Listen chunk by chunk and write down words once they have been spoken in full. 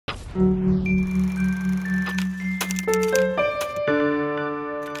The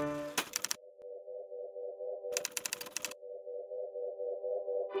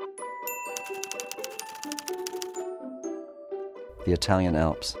Italian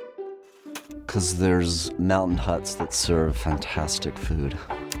Alps, because there's mountain huts that serve fantastic food.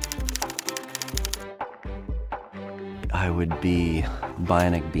 I would be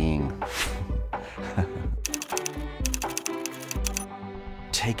Bionic being.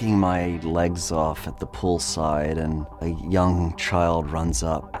 Taking my legs off at the poolside and a young child runs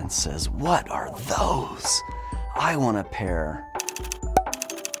up and says, "What are those? I want a pair."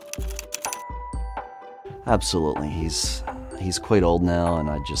 Absolutely, he's quite old now and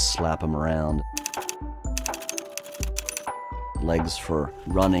I just slap him around. Legs for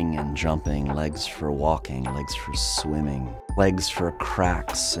running and jumping, legs for walking, legs for swimming, legs for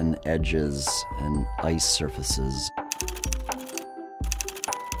cracks and edges and ice surfaces.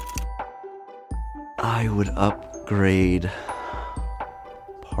 I would upgrade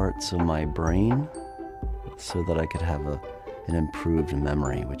parts of my brain so that I could have an improved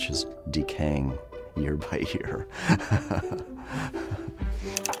memory, which is decaying year by year.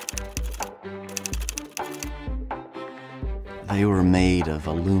 They were made of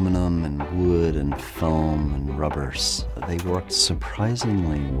aluminum and wood and foam and rubbers. They worked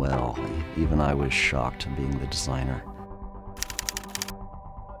surprisingly well. Even I was shocked being the designer.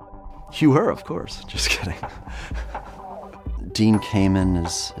 Hugh Herr, of course. Just kidding. Dean Kamen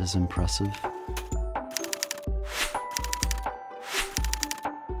is impressive.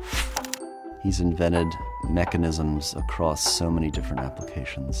 He's invented mechanisms across so many different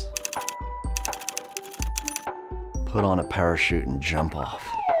applications. Put on a parachute and jump off.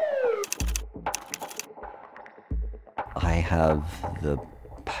 I have the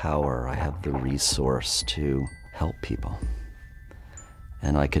power, I have the resource to help people.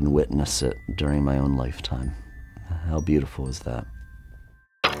 And I can witness it during my own lifetime. How beautiful is that?